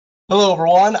Hello,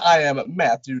 everyone. I am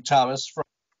Matthew Thomas from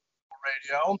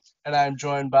Radio, and I'm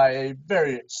joined by a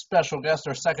very special guest,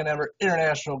 our second ever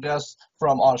international guest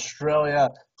from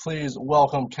Australia. Please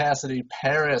welcome Cassidy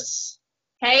Paris.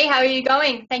 Hey, how are you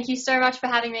going? Thank you so much for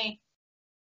having me.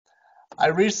 I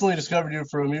recently discovered you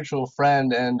through a mutual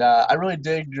friend, and I really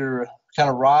dig your kind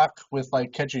of rock with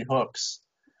like catchy hooks.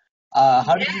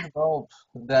 How did you develop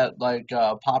that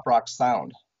pop rock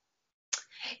sound?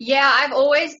 Yeah, I've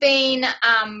always been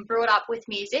brought up with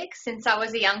music since I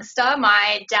was a youngster.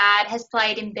 My dad has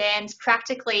played in bands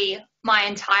practically my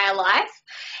entire life.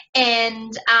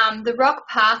 And the rock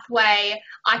pathway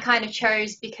I kind of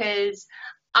chose because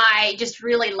I just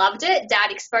really loved it.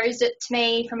 Dad exposed it to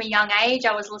me from a young age.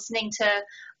 I was listening to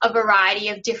a variety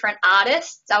of different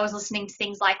artists. I was listening to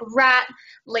things like Rat,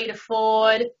 Lita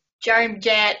Ford, Joan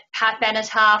Jett, Pat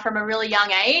Benatar from a really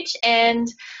young age. And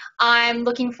I'm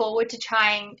looking forward to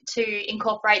trying to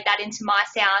incorporate that into my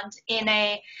sound in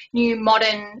a new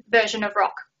modern version of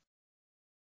rock.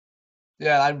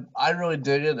 Yeah, I really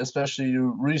dig it, especially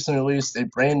you recently released a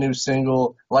brand new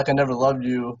single, Like I Never Loved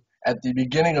You, at the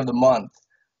beginning of the month.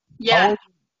 How Yeah. was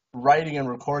writing and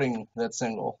recording that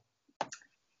single?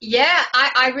 Yeah,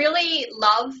 I really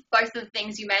love both of the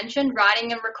things you mentioned.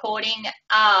 Writing and recording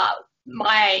are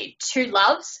my two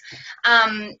loves,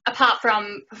 apart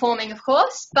from performing, of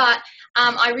course. But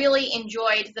I really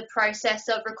enjoyed the process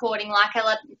of recording Like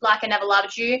I Never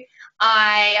Loved You.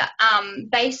 I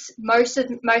base most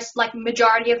like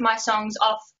majority of my songs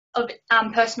off of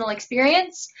personal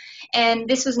experience, and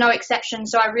this was no exception.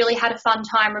 So I really had a fun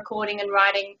time recording and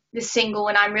writing this single,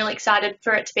 and I'm really excited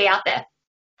for it to be out there.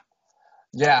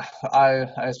 Yeah, I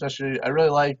really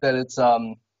like that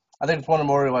I think it's one of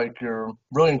more like you're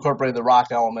really incorporating the rock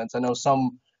elements. I know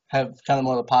some have kind of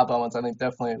more of the pop elements. I think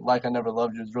definitely Like I Never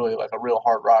Loved You is really like a real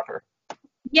hard rocker.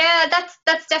 Yeah,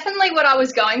 that's definitely what I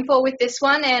was going for with this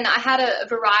one, and I had a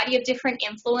variety of different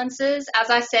influences. As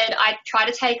I said, I try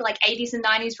to take like 80s and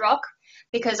 90s rock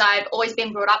because I've always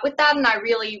been brought up with that, and I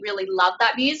really, really love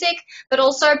that music, but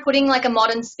also putting like a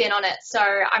modern spin on it. So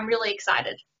I'm really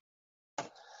excited.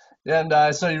 Yeah, and I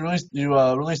saw you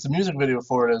released a music video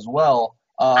for it as well.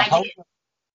 I How did. was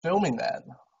it filming that?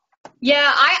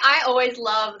 Yeah, I always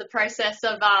love the process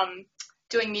of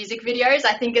doing music videos.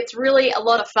 I think it's really a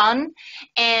lot of fun,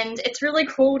 and it's really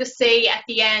cool to see at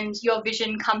the end your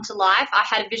vision come to life. I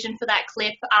had a vision for that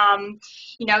clip,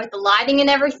 with the lighting and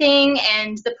everything,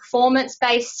 and the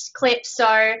performance-based clip.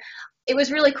 So it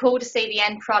was really cool to see the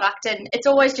end product, and it's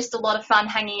always just a lot of fun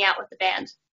hanging out with the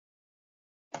band.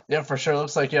 Yeah, for sure.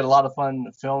 Looks like you had a lot of fun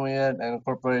filming it and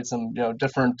incorporated some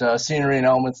different scenery and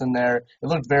elements in there. It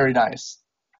looked very nice.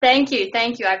 Thank you.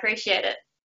 I appreciate it.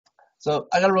 So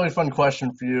I got a really fun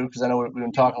question for you because I know we've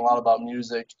been talking a lot about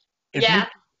music. If you Yeah.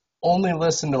 only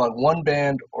listen to like one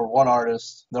band or one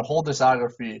artist, their whole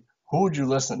discography, who would you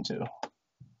listen to?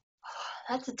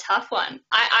 That's a tough one.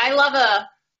 I love a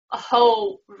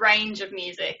whole range of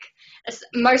music,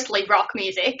 mostly rock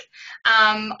music.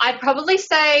 I'd probably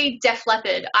say Def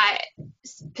Leppard.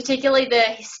 Particularly the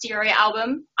Hysteria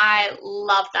album. I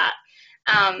love that.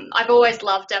 I've always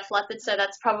loved Def Leppard, so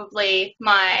that's probably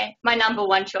my number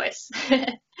one choice.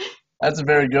 That's a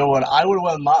very good one. I would have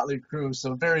went Motley Crue,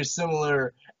 so very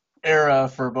similar era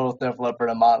for both Def Leppard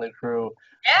and Motley Crue.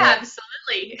 Yeah, But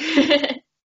absolutely.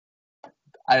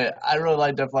 I really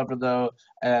like Def Leppard though,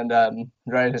 and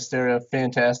right, Hysteria,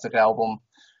 fantastic album.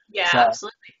 Yeah, So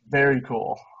absolutely. very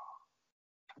cool.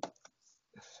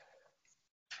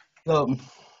 So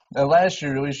last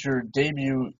year you released your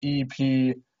debut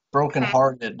EP, Broken Mhm.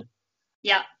 Hearted.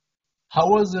 Yeah. How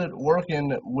was it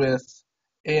working with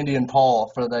Andy and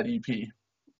Paul for that EP?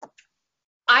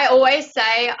 I always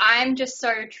say I'm just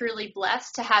so truly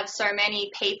blessed to have so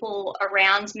many people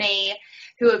around me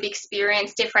who have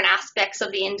experienced different aspects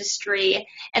of the industry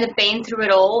and have been through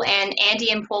it all. And Andy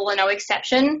and Paul are no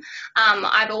exception.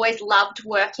 I've always loved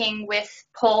working with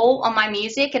Paul on my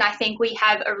music, and I think we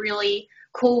have a really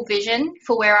cool vision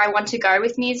for where I want to go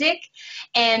with music.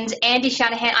 And Andy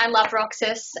Shanahan, I love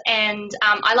Roxas, and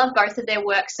I love both of their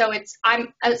work. So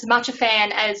I'm as much a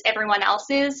fan as everyone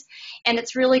else is, and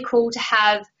it's really cool to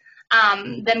have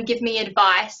them give me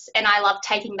advice, and I love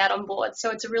taking that on board.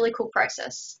 So it's a really cool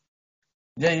process.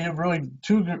 Yeah, you have really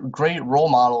two great role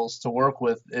models to work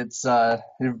with. It's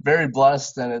you're very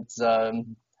blessed, and it's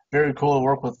very cool to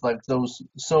work with like those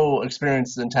so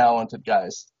experienced and talented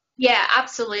guys. Yeah,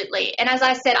 absolutely. And as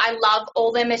I said, I love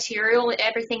all their material and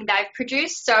everything they've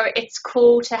produced. So it's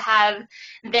cool to have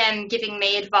them giving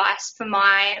me advice for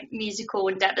my musical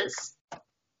endeavors.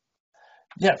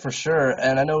 Yeah, for sure.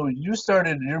 And I know you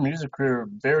started your music career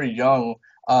very young.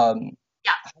 Um, Yeah.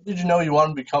 how did you know you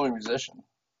wanted to become a musician?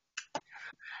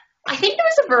 I think there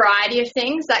was a variety of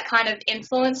things that kind of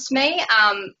influenced me.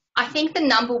 I think the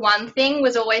number one thing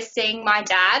was always seeing my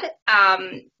dad,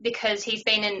 because he's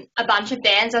been in a bunch of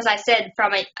bands, as I said,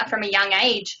 from a young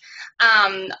age.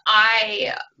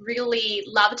 I really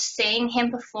loved seeing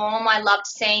him perform. I loved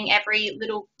seeing every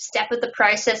little step of the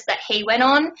process that he went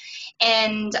on,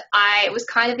 and I was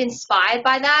kind of inspired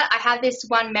by that. I have this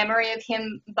one memory of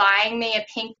him buying me a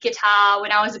pink guitar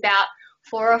when I was about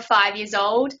 4 or 5 years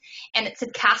old, and it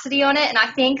said Cassidy on it, and I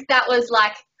think that was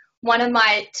like one of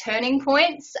my turning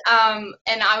points. And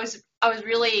I was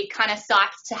really kind of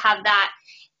psyched to have that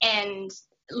and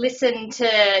listen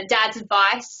to Dad's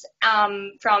advice,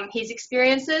 from his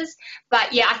experiences.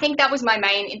 But yeah, I think that was my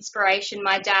main inspiration,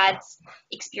 my dad's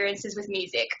experiences with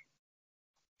music.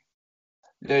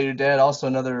 Yeah, your dad also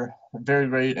another very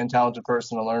great and talented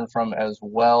person to learn from as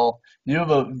well. You have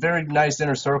a very nice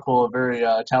inner circle of very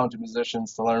talented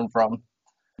musicians to learn from.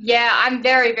 Yeah, I'm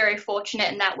very, very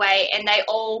fortunate in that way, and they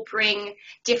all bring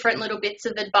different little bits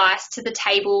of advice to the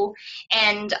table,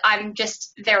 and I'm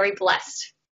just very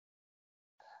blessed.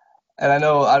 And I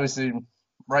know obviously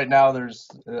right now there's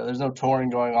no touring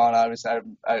going on. Obviously, at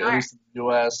No. least in the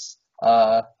U.S.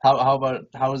 How about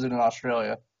how is it in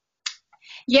Australia?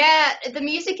 Yeah, the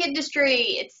music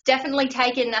industry, it's definitely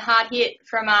taken a hard hit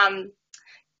from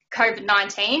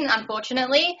COVID-19,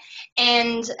 unfortunately.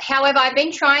 And however, I've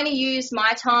been trying to use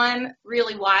my time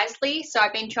really wisely. So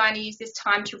I've been trying to use this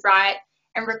time to write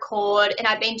and record, and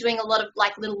I've been doing a lot of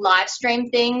like little live stream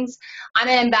things. I'm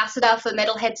an ambassador for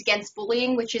Metalheads Against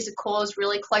Bullying, which is a cause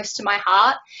really close to my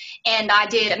heart. And I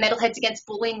did a Metalheads Against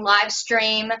Bullying live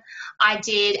stream. I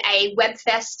did a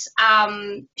Webfest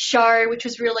show, which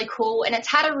was really cool, and it's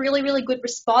had a really, really good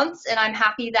response. And I'm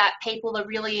happy that people are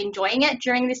really enjoying it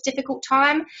during this difficult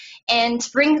time. And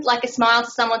to bring like a smile to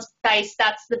someone's face,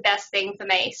 that's the best thing for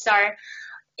me. So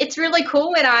it's really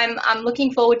cool, and I'm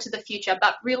looking forward to the future,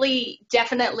 but really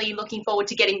definitely looking forward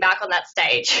to getting back on that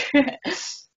stage.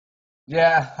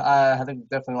 Yeah, I think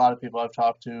definitely a lot of people I've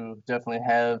talked to definitely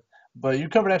have. But you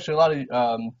covered actually a lot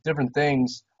of different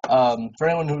things. For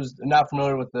anyone who's not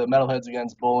familiar with the Metalheads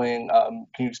Against Bullying, can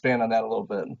you expand on that a little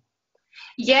bit?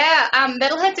 Yeah,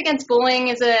 Metalheads Against Bullying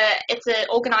is it's an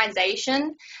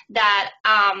organisation that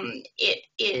it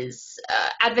is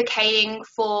advocating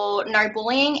for no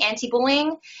bullying,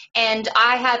 anti-bullying, and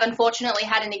I have unfortunately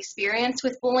had an experience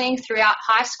with bullying throughout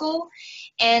high school,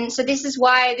 and so this is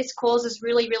why this cause is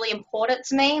really, really important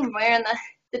to me. I'm wearing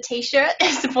the t-shirt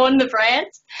supporting the brand.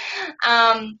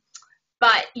 Um,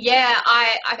 but yeah,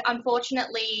 I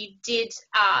unfortunately did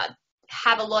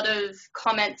have a lot of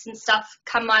comments and stuff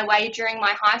come my way during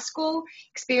my high school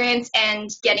experience and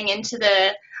getting into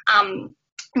the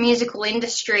musical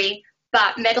industry.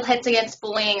 But Metalheads Against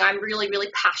Bullying, I'm really, really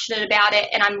passionate about it,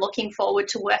 and I'm looking forward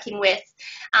to working with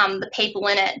the people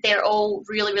in it. They're all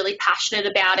really, really passionate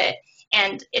about it,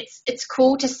 and it's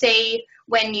cool to see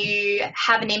when you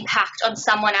have an impact on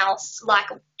someone else. Like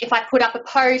if I put up a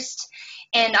post,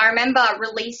 and I remember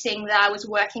releasing that I was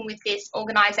working with this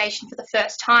organisation for the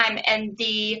first time, and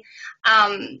the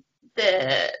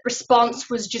response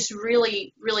was just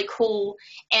really, really cool.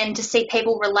 And to see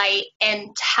people relate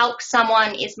and to help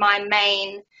someone is my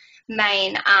main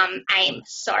aim.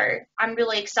 So I'm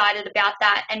really excited about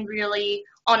that and really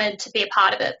honoured to be a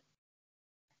part of it.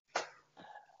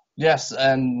 Yes,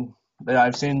 and yeah,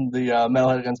 I've seen the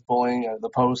Metalhead Against Bullying, the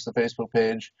post, the Facebook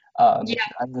page. Yeah,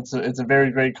 And it's a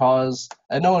very great cause,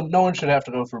 and no one should have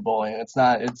to go through bullying.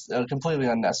 It's completely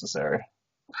unnecessary.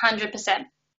 100%.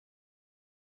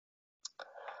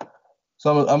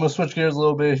 So I'm gonna switch gears a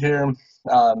little bit here.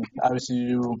 Obviously,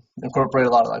 you incorporate a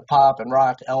lot of like pop and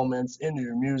rock elements into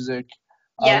your music.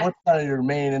 Yeah. What's kind of your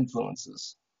main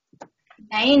influences?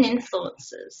 Main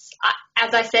influences.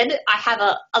 As I said, I have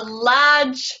a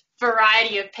large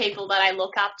variety of people that I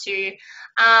look up to.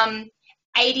 Um,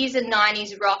 80s and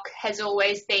 90s rock has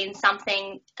always been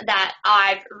something that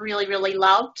I've really, really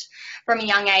loved from a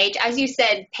young age. As you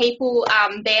said,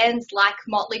 bands like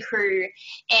Motley Crue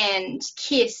and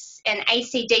Kiss and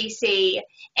AC/DC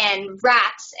and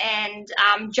Rats and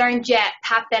Joan Jett,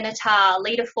 Pat Benatar,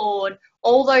 Lita Ford,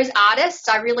 all those artists,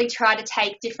 I really try to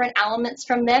take different elements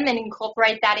from them and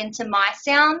incorporate that into my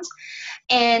sound.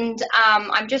 And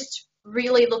I'm just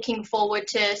really looking forward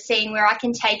to seeing where I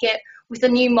can take it with a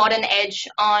new modern edge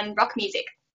on rock music.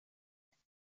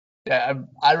 Yeah,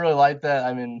 I really like that.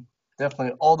 I mean,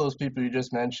 definitely all those people you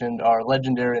just mentioned are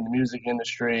legendary in the music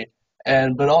industry,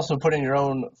 and but also putting your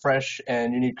own fresh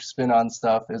and unique spin on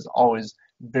stuff is always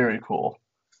very cool.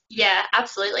 Yeah,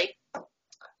 absolutely.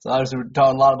 So obviously we're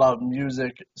talking a lot about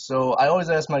music. So I always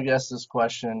ask my guests this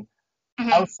question.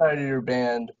 Hmm. Outside of your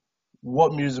band,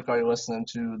 what music are you listening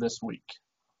to this week?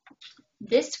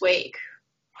 This week,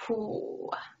 ooh,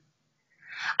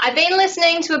 I've been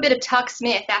listening to a bit of Tuck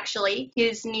Smith, actually,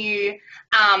 his new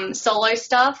solo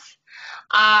stuff.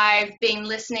 I've been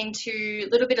listening to a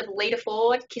little bit of Lita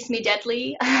Ford, Kiss Me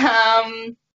Deadly.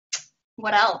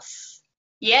 What else?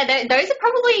 Yeah, those are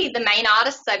probably the main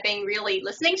artists I've been really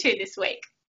listening to this week.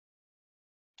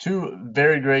 Two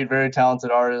very great, very talented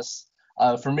artists.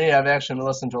 For me, I've actually been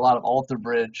listening to a lot of Alter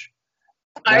Bridge.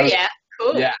 Oh, That was, yeah,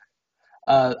 cool. yeah,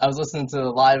 I was listening to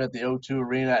Live at the O2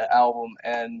 Arena album,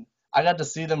 and I got to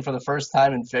see them for the first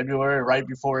time in February, right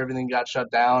before everything got shut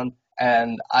down.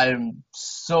 And I'm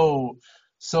so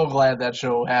glad that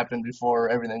show happened before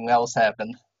everything else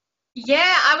happened.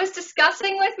 Yeah, I was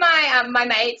discussing with my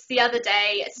mates the other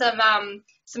day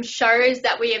some shows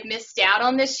that we have missed out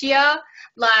on this year.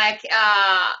 Like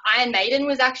Iron Maiden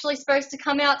was actually supposed to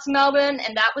come out to Melbourne,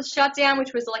 and that was shut down,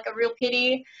 which was like a real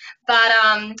pity. But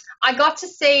I got to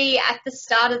see at the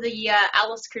start of the year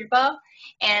Alice Cooper,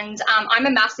 and I'm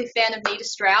a massive fan of Nita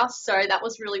Strauss, so that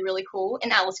was really cool.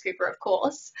 And Alice Cooper, of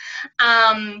course.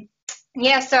 Um,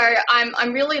 yeah, so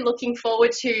I'm really looking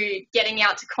forward to getting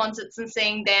out to concerts and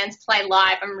seeing bands play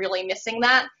live. I'm really missing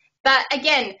that. But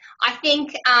again, I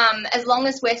think as long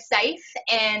as we're safe,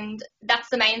 and that's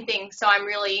the main thing. So I'm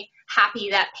really happy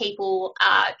that people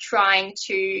are trying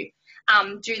to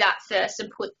do that first and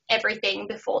put everything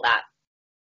before that.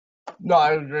 No,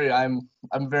 I agree. I'm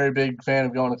a very big fan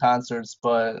of going to concerts,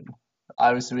 but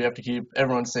obviously we have to keep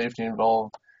everyone's safety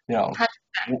involved. You know, 100%.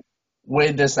 w-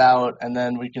 wait this out, and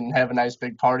then we can have a nice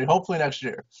big party, hopefully next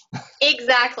year.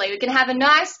 Exactly. We can have a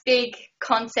nice big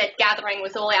concert gathering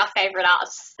with all our favorite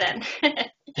artists then.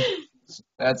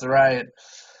 That's right.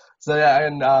 So yeah,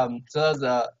 and so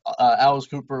that was Alice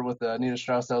Cooper with Nina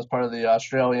Strauss. That was part of the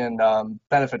Australian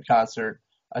benefit concert.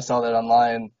 I saw that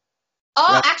online. Oh,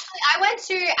 Yeah. actually, I went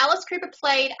to Alice Cooper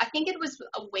played. I think it was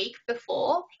a week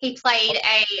before he played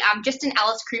a just an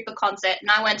Alice Cooper concert,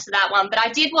 and I went to that one. But I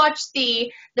did watch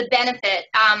the benefit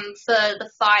for the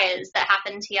fires that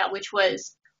happened here, which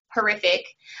was horrific.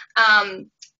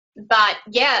 Um, but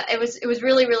yeah, it was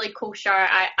really cool show.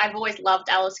 I've always loved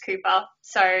Alice Cooper,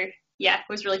 so yeah, it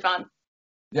was really fun.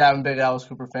 Yeah, I'm a big Alice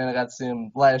Cooper fan. I got to see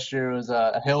him last year. It was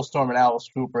a Hailstorm and Alice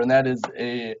Cooper, and that is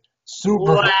a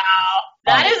super. Wow,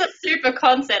 that Um, is a super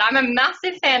concert. I'm a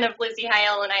massive fan of Lizzie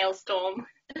Hale and Hailstorm.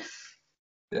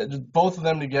 yeah, just both of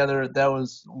them together. That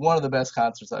was one of the best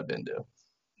concerts I've been to.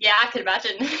 Yeah, I could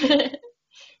imagine.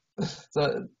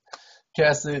 So,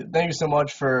 Cassidy, thank you so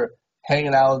much for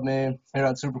hanging out with me here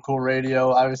on Super Cool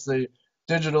Radio. Obviously,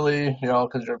 digitally,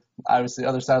 because you're obviously the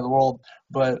other side of the world.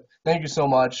 But thank you so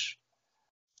much.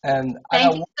 And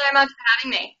Thank you so much for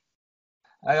having me.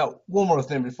 I got one more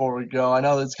thing before we go. I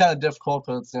know it's kind of difficult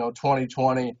because it's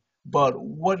 2020, but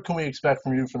what can we expect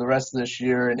from you for the rest of this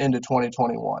year and into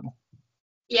 2021?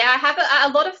 Yeah, I have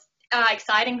a lot of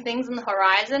exciting things on the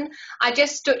horizon. I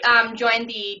just joined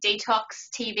the Detox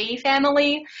TV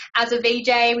family as a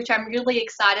VJ, which I'm really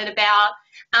excited about.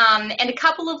 And a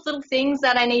couple of little things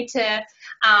that I need to,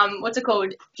 what's it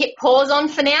called, hit pause on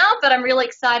for now, but I'm really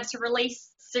excited to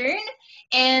release soon.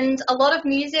 And a lot of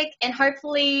music and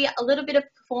hopefully a little bit of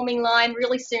performing line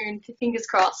really soon, fingers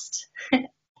crossed.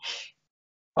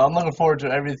 I'm looking forward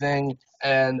to everything,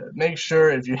 and make sure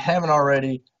if you haven't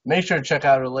already, make sure to check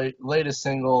out our latest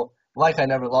single, "Like I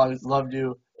Never Loved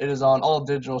You." It is on all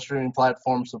digital streaming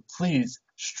platforms, so please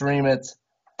stream it.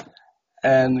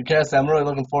 And Cassie, I'm really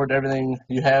looking forward to everything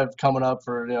you have coming up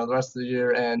for the rest of the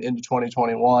year and into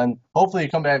 2021. Hopefully, you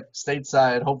come back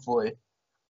stateside. Hopefully,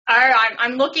 Oh,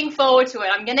 I'm looking forward to it.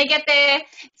 I'm going to get there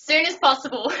as soon as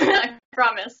possible. I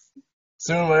promise.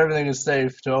 soon when everything is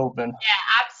safe to open.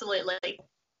 Yeah, absolutely.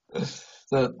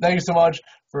 So thank you so much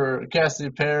for Cassidy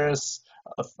Paris,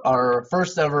 our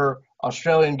first ever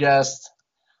Australian guest.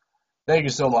 Thank you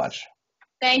so much.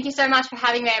 Thank you so much for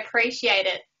having me. I appreciate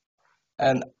it.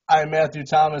 And I'm Matthew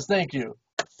Thomas. Thank you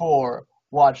for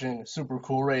watching Super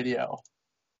Cool Radio.